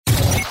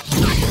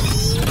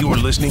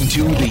listening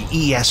to the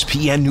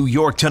ESPN New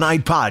York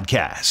Tonight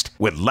podcast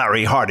with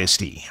Larry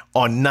Hardesty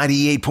on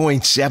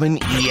 98.7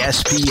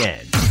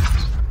 ESPN.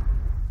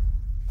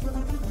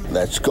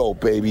 Let's go,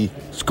 baby.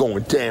 It's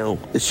going down.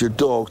 It's your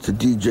dog, the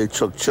DJ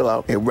Chuck Chill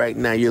Out. And right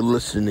now you're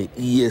listening to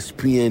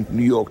ESPN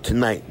New York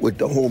Tonight with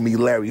the homie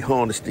Larry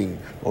Hardesty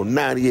on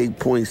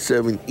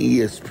 98.7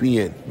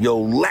 ESPN. Yo,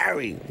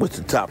 Larry, what's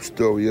the top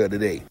story of the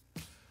day?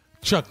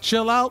 Chuck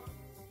Chill Out.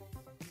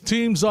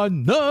 Teams are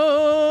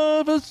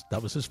nervous.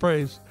 That was his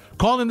phrase.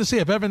 Calling to see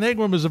if Evan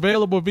Ingram is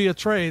available via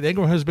trade.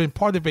 Ingram has been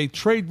part of a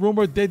trade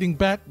rumor dating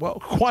back,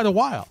 quite a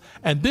while.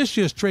 And this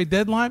year's trade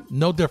deadline,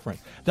 no different.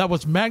 That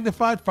was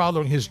magnified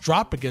following his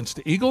drop against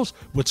the Eagles,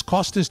 which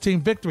cost his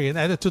team victory and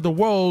added to the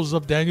woes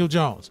of Daniel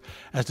Jones.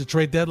 As the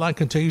trade deadline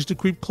continues to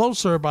creep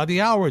closer by the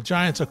hour,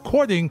 Giants,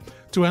 according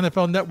to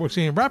NFL Network's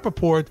Ian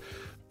Rappaport,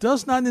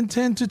 does not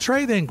intend to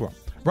trade Ingram.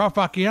 Ralph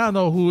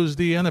Facciano, who is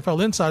the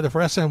NFL insider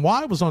for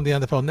SNY, was on the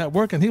NFL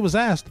Network, and he was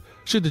asked,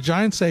 should the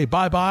Giants say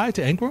bye-bye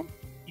to Ingram?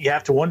 You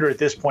have to wonder at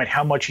this point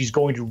how much he's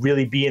going to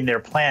really be in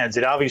their plans.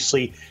 It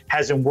obviously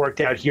hasn't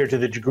worked out here to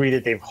the degree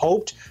that they've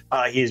hoped.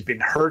 He has been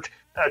hurt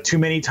too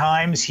many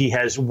times. He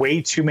has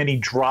way too many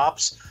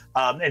drops.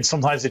 And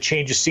sometimes a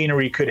change of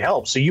scenery could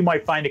help. So you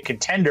might find a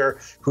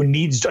contender who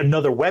needs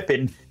another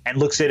weapon and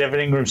looks at Evan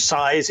Ingram's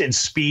size and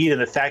speed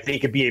and the fact that he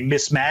could be a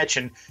mismatch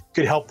and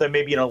could help them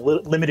maybe in a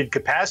limited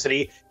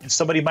capacity. And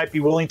somebody might be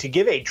willing to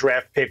give a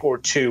draft pick or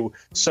two.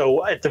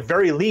 So at the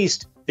very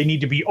least, they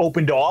need to be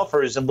open to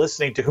offers and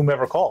listening to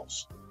whomever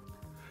calls.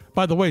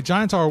 By the way,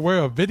 Giants are aware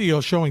of video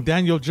showing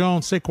Daniel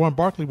Jones, Saquon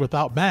Barkley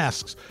without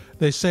masks.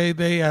 They say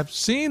they have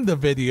seen the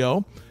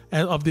video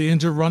of the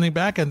injured running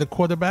back and the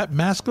quarterback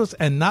maskless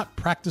and not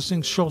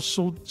practicing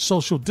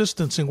social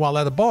distancing while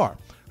at a bar.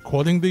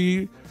 Quoting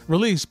the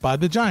release by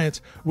the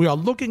Giants, we are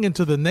looking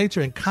into the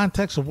nature and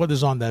context of what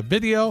is on that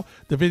video.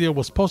 The video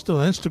was posted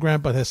on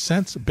Instagram but has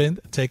since been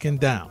taken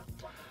down.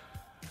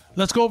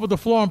 Let's go over to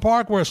Florham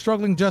Park where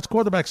struggling Jets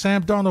quarterback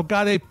Sam Darnold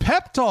got a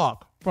pep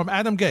talk from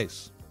Adam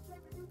Gase.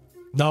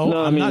 No,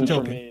 I'm not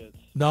joking.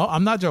 No,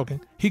 I'm not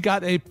joking. He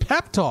got a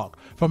pep talk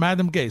from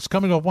Adam Gase,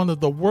 coming off one of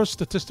the worst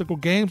statistical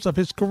games of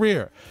his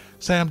career.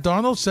 Sam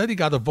Darnold said he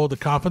got a vote of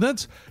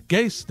confidence.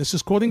 Gase, this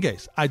is quoting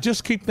Gase, I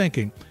just keep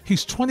thinking,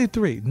 he's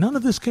 23. None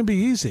of this can be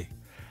easy.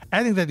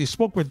 Adding that he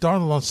spoke with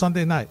Darnold on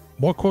Sunday night.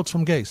 More quotes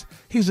from Gase.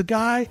 He's a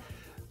guy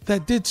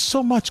that did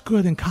so much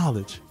good in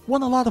college,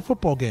 won a lot of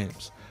football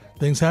games.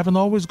 Things haven't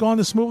always gone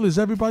as smoothly as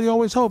everybody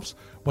always hopes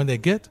when they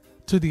get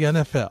to the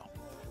NFL.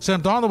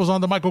 Sam Darnold was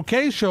on the Michael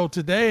Kay show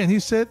today, and he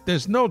said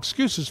there's no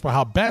excuses for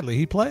how badly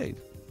he played.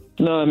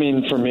 No, I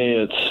mean, for me,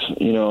 it's,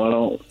 I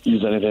don't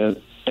use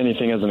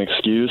anything as an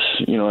excuse.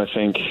 I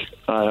think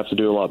I have to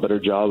do a lot better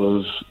job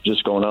of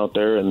just going out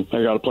there, and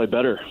I got to play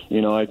better.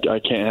 I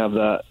can't have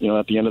that,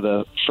 at the end of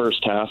the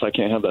first half, I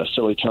can't have that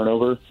silly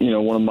turnover.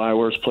 One of my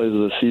worst plays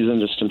of the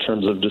season just in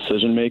terms of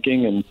decision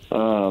making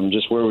and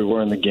just where we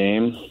were in the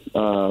game.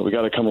 We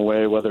got to come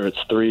away, whether it's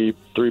three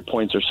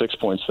points or 6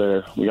 points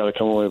there, we got to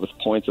come away with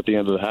points at the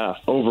end of the half.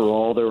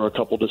 Overall, there were a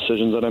couple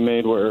decisions that I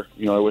made where,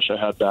 I wish I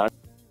had back.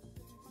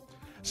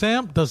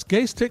 Sam, does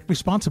Gase take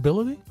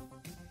responsibility?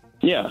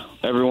 Yeah,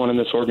 everyone in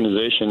this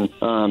organization,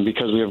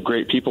 because we have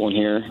great people in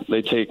here,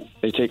 they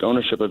take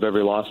ownership of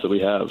every loss that we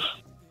have.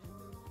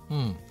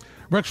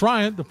 Rex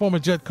Ryan, the former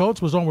Jet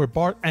coach, was on with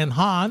Bart and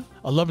Hahn,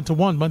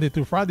 11-1, Monday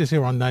through Fridays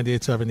here on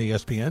 98.7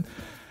 ESPN.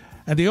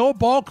 And the old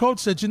ball coach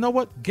said, you know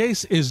what?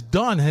 Gase is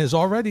done, has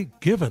already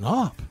given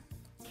up.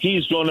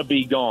 He's going to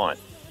be gone.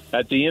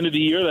 At the end of the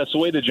year, that's the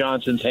way the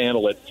Johnsons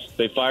handle it.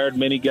 They fired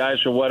many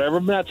guys or whatever,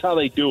 and that's how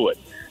they do it.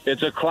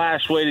 It's a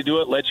class way to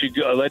do it, let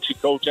you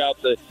coach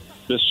out the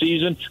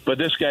season, but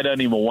this guy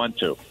doesn't even want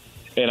to.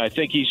 And I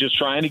think he's just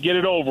trying to get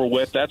it over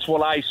with. That's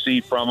what I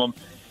see from him.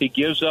 He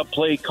gives up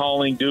play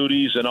calling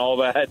duties and all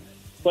that.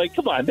 Like,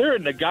 come on, there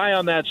isn't a guy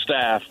on that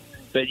staff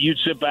that you'd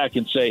sit back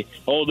and say,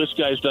 oh, this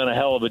guy's done a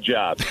hell of a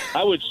job.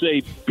 I would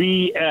say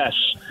BS.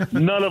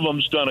 None of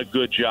them's done a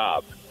good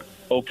job.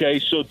 Okay,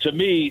 so to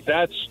me,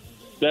 that's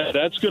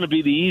going to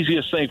be the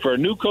easiest thing for a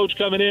new coach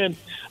coming in.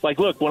 Like,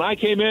 look, when I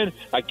came in,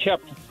 I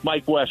kept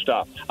Mike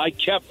Westhoff. I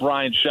kept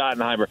Brian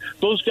Schottenheimer.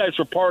 Those guys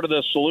were part of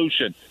the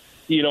solution,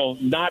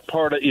 not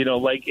part of,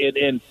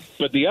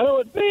 but the other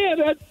one,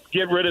 man, I'd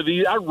get rid of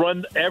these. I'd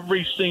run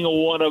every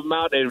single one of them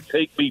out, and it would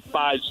take me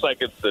 5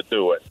 seconds to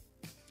do it.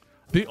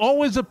 The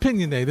always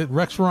opinionated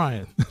Rex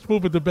Ryan.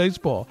 Moving to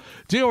baseball.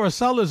 Gio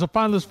Urshela is a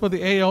finalist for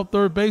the AL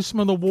Third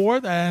Baseman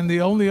Award, and the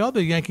only other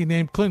Yankee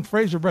named Clint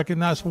Frazier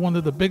recognized for one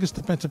of the biggest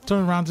defensive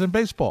turnarounds in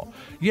baseball.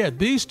 Yeah,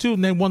 these two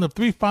named one of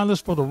 3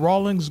 finalists for the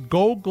Rawlings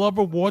Gold Glove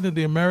Award in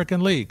the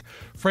American League.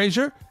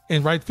 Frazier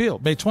in right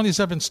field made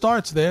 27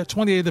 starts there,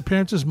 28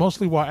 appearances,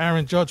 mostly while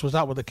Aaron Judge was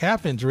out with a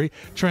calf injury,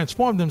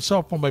 transformed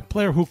himself from a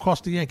player who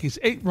cost the Yankees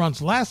 8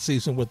 runs last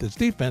season with his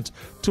defense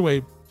to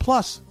a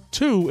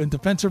 +2 in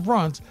defensive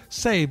runs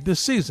saved this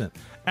season.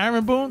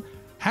 Aaron Boone,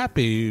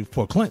 happy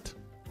for Clint.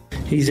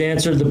 He's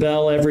answered the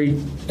bell at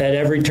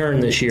every turn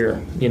this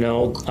year.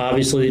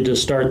 Obviously to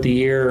start the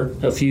year,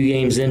 a few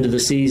games into the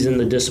season,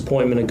 the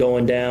disappointment of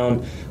going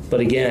down But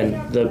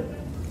again,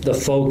 the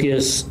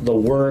focus, the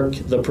work,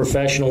 the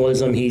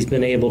professionalism he's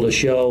been able to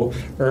show,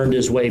 earned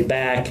his way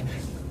back,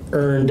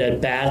 earned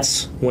at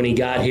bats when he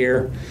got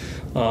here,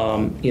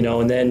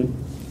 and then,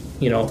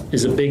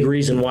 is a big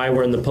reason why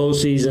we're in the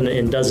postseason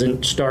and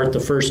doesn't start the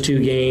first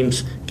 2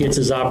 games, gets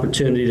his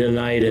opportunity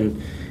tonight,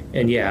 and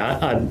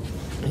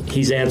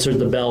he's answered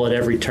the bell at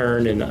every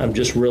turn, and I'm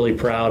just really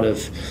proud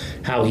of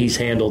how he's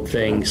handled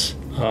things,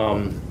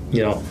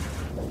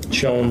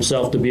 showing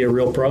himself to be a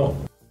real pro.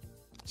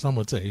 Some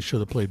would say he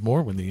should have played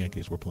more when the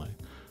Yankees were playing.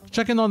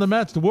 Checking on the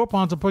Mets, the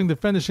Wilpons are putting the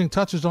finishing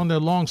touches on their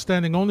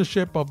long-standing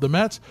ownership of the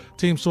Mets.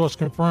 Team source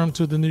confirmed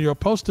to the New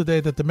York Post today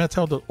that the Mets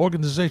held an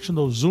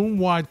organizational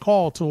Zoom-wide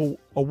call to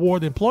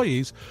award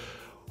employees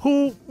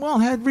who,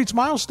 had reached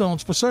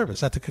milestones for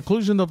service. At the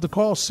conclusion of the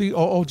call,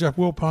 COO Jeff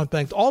Wilpon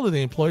thanked all of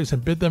the employees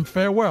and bid them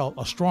farewell,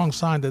 a strong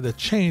sign that a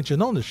change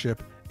in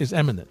ownership is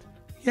imminent.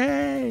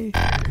 Yay!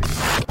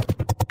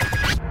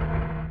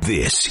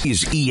 This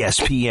is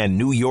ESPN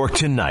New York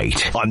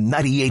Tonight on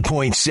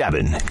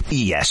 98.7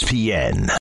 ESPN.